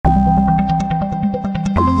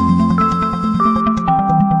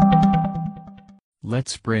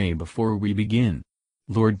Let's pray before we begin.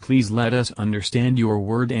 Lord, please let us understand your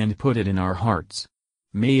word and put it in our hearts.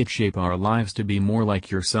 May it shape our lives to be more like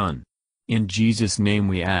your Son. In Jesus' name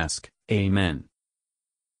we ask, Amen.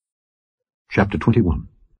 Chapter 21.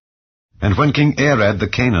 And when King Arad the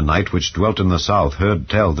Canaanite, which dwelt in the south, heard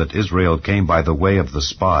tell that Israel came by the way of the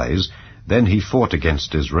spies, then he fought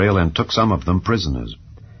against Israel, and took some of them prisoners.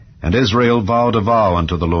 And Israel vowed a vow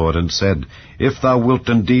unto the Lord, and said, If thou wilt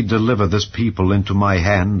indeed deliver this people into my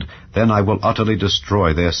hand, then I will utterly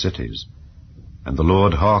destroy their cities. And the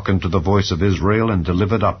Lord hearkened to the voice of Israel, and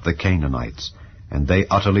delivered up the Canaanites, and they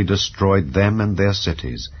utterly destroyed them and their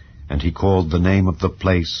cities, and he called the name of the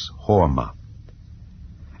place Hormah.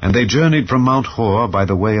 And they journeyed from Mount Hor by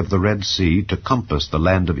the way of the Red Sea to compass the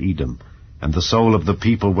land of Edom, and the soul of the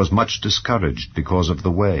people was much discouraged because of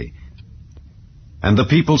the way. And the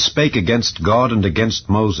people spake against God and against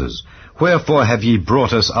Moses, Wherefore have ye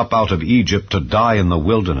brought us up out of Egypt to die in the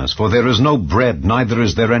wilderness? For there is no bread, neither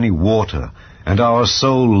is there any water, and our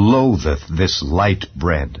soul loatheth this light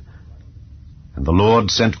bread. And the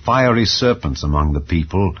Lord sent fiery serpents among the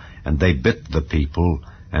people, and they bit the people,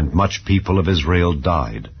 and much people of Israel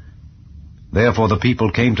died. Therefore the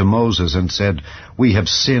people came to Moses and said, We have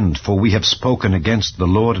sinned, for we have spoken against the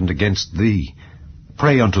Lord and against thee.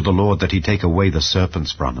 Pray unto the Lord that he take away the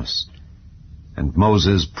serpents from us. And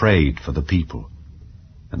Moses prayed for the people.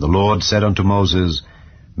 And the Lord said unto Moses,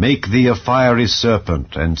 Make thee a fiery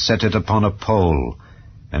serpent, and set it upon a pole,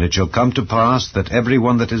 and it shall come to pass that every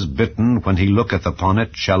one that is bitten, when he looketh upon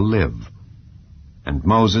it, shall live. And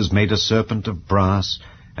Moses made a serpent of brass,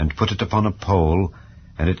 and put it upon a pole,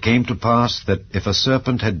 and it came to pass that if a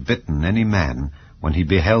serpent had bitten any man, when he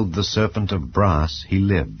beheld the serpent of brass, he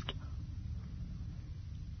lived.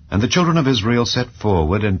 And the children of Israel set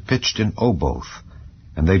forward, and pitched in Oboth.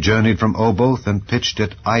 And they journeyed from Oboth, and pitched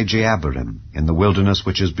at Ijeabarim, in the wilderness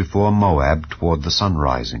which is before Moab, toward the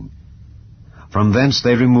sunrising. From thence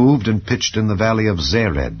they removed, and pitched in the valley of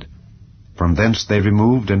Zered. From thence they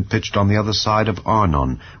removed, and pitched on the other side of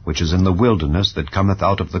Arnon, which is in the wilderness that cometh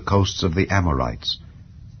out of the coasts of the Amorites.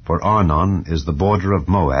 For Arnon is the border of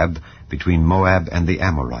Moab, between Moab and the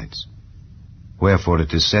Amorites. Wherefore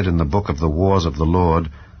it is said in the book of the wars of the Lord,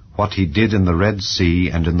 What he did in the Red Sea,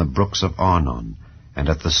 and in the brooks of Arnon, and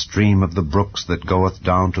at the stream of the brooks that goeth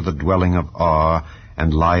down to the dwelling of Ar,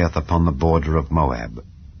 and lieth upon the border of Moab.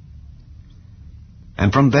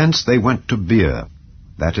 And from thence they went to Beer,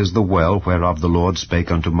 that is the well whereof the Lord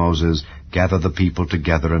spake unto Moses, Gather the people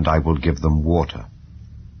together, and I will give them water.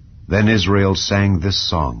 Then Israel sang this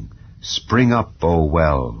song, Spring up, O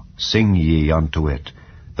well, sing ye unto it.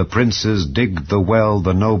 The princes digged the well,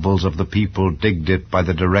 the nobles of the people digged it by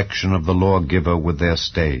the direction of the lawgiver with their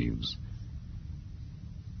staves.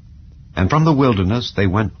 And from the wilderness they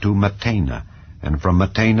went to Mattanah, and from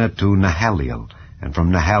Mattanah to Nahaliel, and from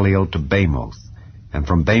Nahaliel to Bamoth, and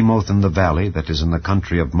from Bamoth in the valley that is in the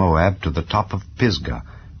country of Moab to the top of Pisgah,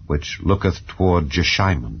 which looketh toward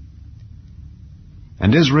Jeshimon.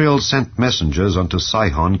 And Israel sent messengers unto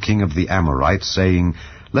Sihon king of the Amorites, saying,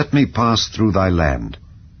 Let me pass through thy land.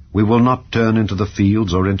 We will not turn into the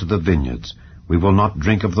fields or into the vineyards. We will not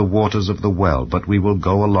drink of the waters of the well, but we will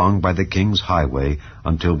go along by the king's highway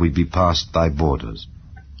until we be past thy borders.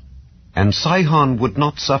 And Sihon would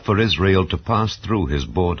not suffer Israel to pass through his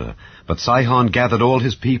border. But Sihon gathered all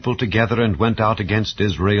his people together, and went out against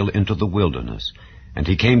Israel into the wilderness. And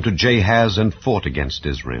he came to Jahaz, and fought against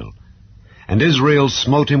Israel. And Israel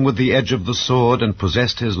smote him with the edge of the sword, and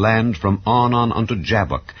possessed his land from Arnon unto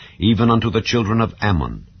Jabbok, even unto the children of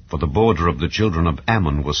Ammon, for the border of the children of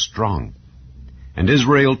Ammon was strong. And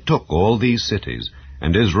Israel took all these cities,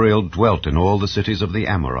 and Israel dwelt in all the cities of the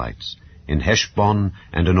Amorites, in Heshbon,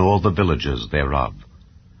 and in all the villages thereof.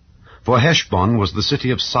 For Heshbon was the city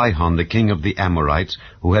of Sihon the king of the Amorites,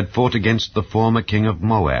 who had fought against the former king of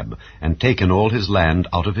Moab, and taken all his land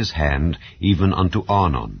out of his hand, even unto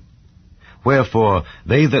Arnon. Wherefore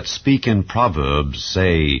they that speak in Proverbs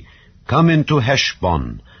say, Come into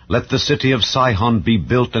Heshbon, let the city of Sihon be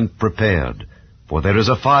built and prepared. For there is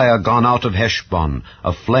a fire gone out of Heshbon,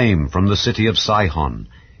 a flame from the city of Sihon.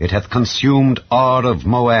 It hath consumed Ar of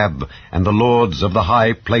Moab, and the lords of the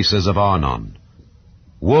high places of Arnon.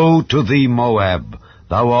 Woe to thee, Moab!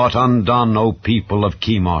 Thou art undone, O people of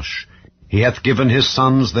Chemosh! He hath given his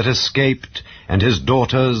sons that escaped, and his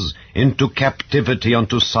daughters, into captivity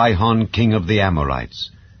unto Sihon king of the Amorites.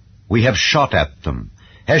 We have shot at them.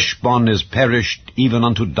 Heshbon is perished even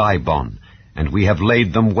unto Dibon, and we have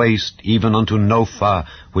laid them waste even unto Nophah,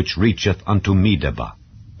 which reacheth unto Medeba.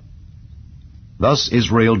 Thus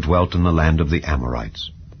Israel dwelt in the land of the Amorites.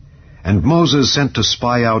 And Moses sent to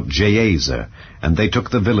spy out Jazer, and they took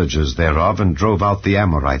the villages thereof, and drove out the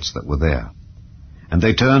Amorites that were there. And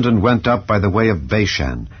they turned and went up by the way of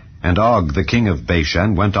Bashan, and Og the king of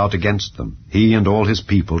Bashan went out against them, he and all his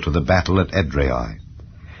people, to the battle at Edrei.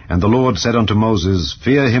 And the Lord said unto Moses,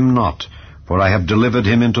 Fear him not, for I have delivered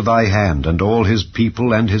him into thy hand, and all his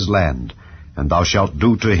people and his land. And thou shalt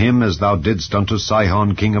do to him as thou didst unto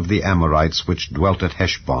Sihon king of the Amorites, which dwelt at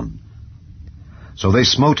Heshbon. So they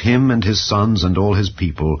smote him and his sons and all his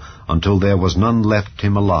people, until there was none left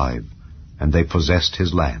him alive, and they possessed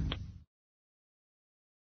his land.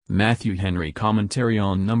 Matthew Henry Commentary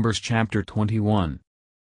on Numbers chapter 21.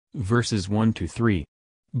 Verses 1-3.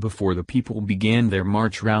 Before the people began their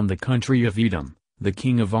march round the country of Edom, the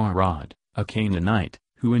king of Arad, a Canaanite,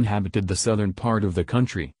 who inhabited the southern part of the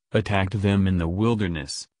country, attacked them in the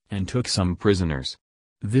wilderness, and took some prisoners.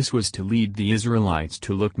 This was to lead the Israelites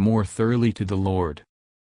to look more thoroughly to the Lord.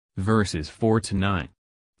 Verses 4-9.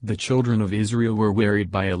 The children of Israel were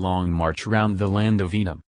wearied by a long march round the land of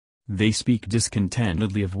Edom. They speak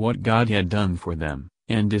discontentedly of what God had done for them,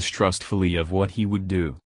 and distrustfully of what he would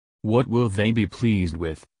do. What will they be pleased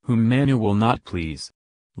with, whom manna will not please?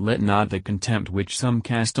 Let not the contempt which some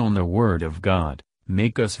cast on the word of God,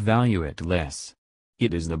 make us value it less.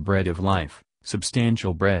 It is the bread of life,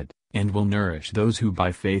 substantial bread, and will nourish those who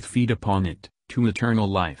by faith feed upon it, to eternal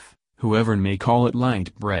life, whoever may call it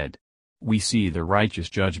light bread. We see the righteous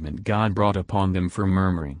judgment God brought upon them for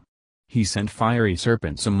murmuring. He sent fiery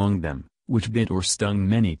serpents among them, which bit or stung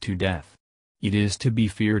many to death. It is to be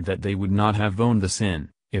feared that they would not have owned the sin,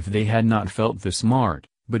 if they had not felt the smart,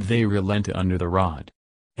 but they relented under the rod.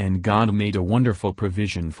 And God made a wonderful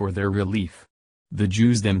provision for their relief. The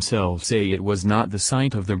Jews themselves say it was not the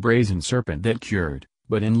sight of the brazen serpent that cured,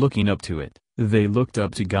 but in looking up to it, they looked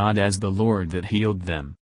up to God as the Lord that healed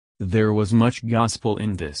them. There was much gospel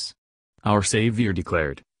in this. Our Savior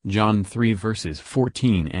declared, John 3 verses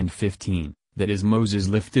 14 and 15, that as Moses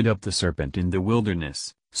lifted up the serpent in the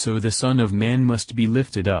wilderness, so the Son of Man must be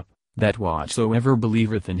lifted up, that whatsoever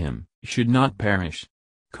believeth in him, should not perish.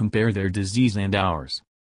 Compare their disease and ours.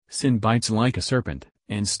 Sin bites like a serpent,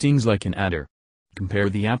 and stings like an adder. Compare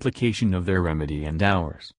the application of their remedy and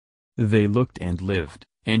ours. They looked and lived,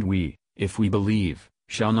 and we, if we believe,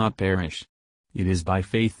 shall not perish. It is by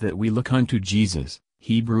faith that we look unto Jesus,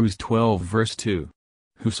 Hebrews 12 verse 2.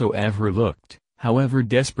 Whosoever looked, however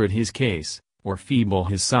desperate his case, or feeble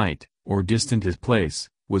his sight, or distant his place,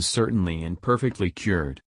 was certainly and perfectly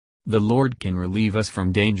cured. The Lord can relieve us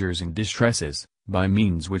from dangers and distresses, by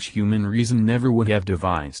means which human reason never would have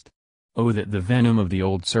devised. Oh, that the venom of the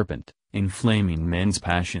old serpent, inflaming men's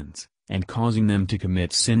passions, and causing them to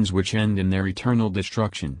commit sins which end in their eternal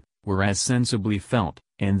destruction, were as sensibly felt,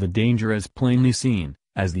 and the danger as plainly seen,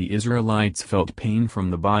 as the Israelites felt pain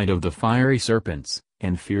from the bite of the fiery serpents,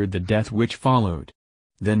 and feared the death which followed.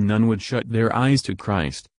 Then none would shut their eyes to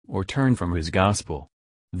Christ, or turn from his gospel.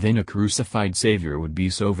 Then a crucified Savior would be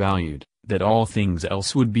so valued, that all things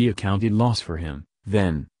else would be accounted loss for him.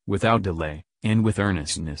 Then, without delay, and with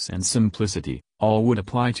earnestness and simplicity, all would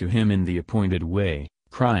apply to him in the appointed way,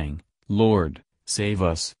 crying, Lord, save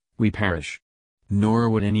us, we perish. Nor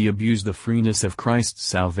would any abuse the freeness of Christ's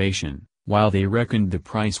salvation, while they reckoned the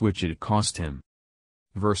price which it cost him.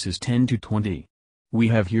 Verses 10-20. We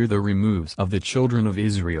have here the removes of the children of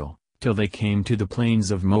Israel, till they came to the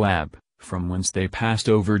plains of Moab, from whence they passed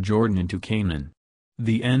over Jordan into Canaan.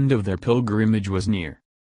 The end of their pilgrimage was near.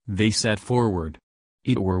 They set forward.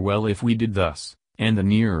 It were well if we did thus, and the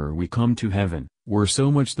nearer we come to heaven, were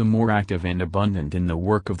so much the more active and abundant in the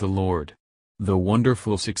work of the Lord. The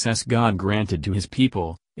wonderful success God granted to his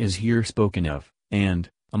people, is here spoken of, and,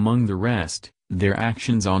 among the rest, their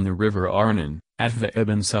actions on the river Arnon, at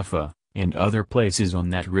Ve'eben Suphah, and other places on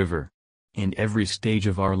that river. In every stage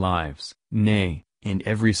of our lives, nay, in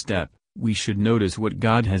every step, we should notice what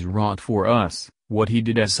God has wrought for us, what he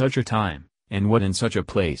did at such a time, and what in such a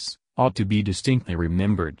place, ought to be distinctly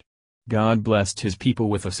remembered. God blessed his people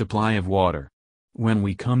with a supply of water. When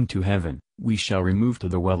we come to heaven, we shall remove to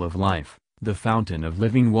the well of life, the fountain of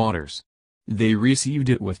living waters. They received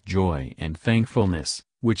it with joy and thankfulness,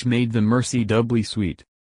 which made the mercy doubly sweet.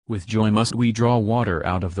 With joy must we draw water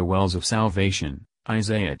out of the wells of salvation.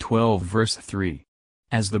 Isaiah 12 verse 3.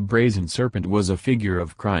 As the brazen serpent was a figure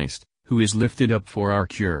of Christ, who is lifted up for our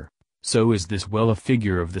cure, so is this well a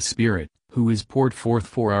figure of the Spirit, who is poured forth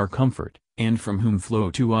for our comfort, and from whom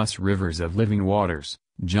flow to us rivers of living waters.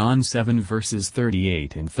 John 7 verses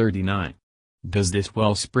 38 and 39. Does this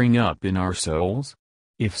well spring up in our souls?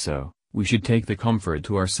 If so, we should take the comfort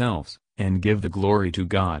to ourselves, and give the glory to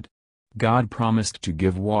God. God promised to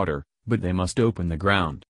give water, but they must open the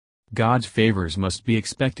ground. God's favors must be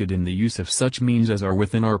expected in the use of such means as are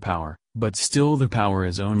within our power, but still the power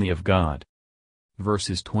is only of God.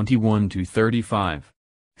 Verses 21-35.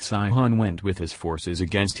 Sihon went with his forces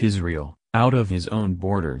against Israel, out of his own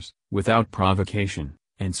borders, without provocation,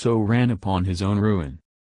 and so ran upon his own ruin.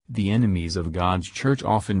 The enemies of God's church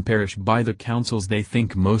often perish by the counsels they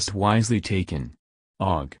think most wisely taken.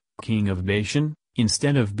 Og, king of Bashan,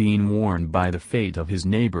 instead of being warned by the fate of his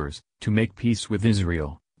neighbors, to make peace with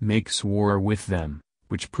Israel, makes war with them,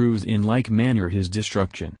 which proves in like manner his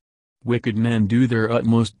destruction. Wicked men do their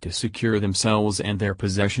utmost to secure themselves and their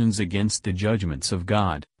possessions against the judgments of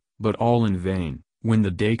God, but all in vain, when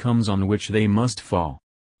the day comes on which they must fall.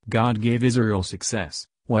 God gave Israel success,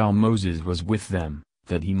 while Moses was with them,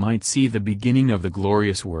 that he might see the beginning of the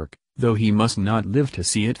glorious work, though he must not live to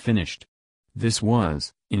see it finished. This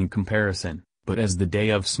was, in comparison, but as the day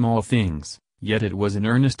of small things, yet it was an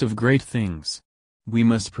earnest of great things. We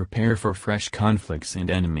must prepare for fresh conflicts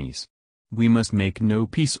and enemies. We must make no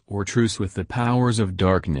peace or truce with the powers of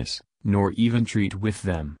darkness, nor even treat with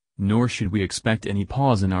them, nor should we expect any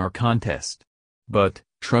pause in our contest. But,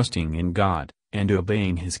 trusting in God, and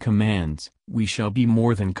obeying His commands, we shall be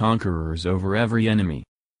more than conquerors over every enemy.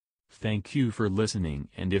 Thank you for listening,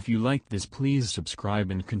 and if you liked this, please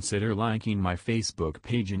subscribe and consider liking my Facebook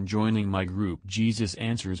page and joining my group Jesus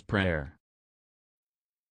Answers Prayer.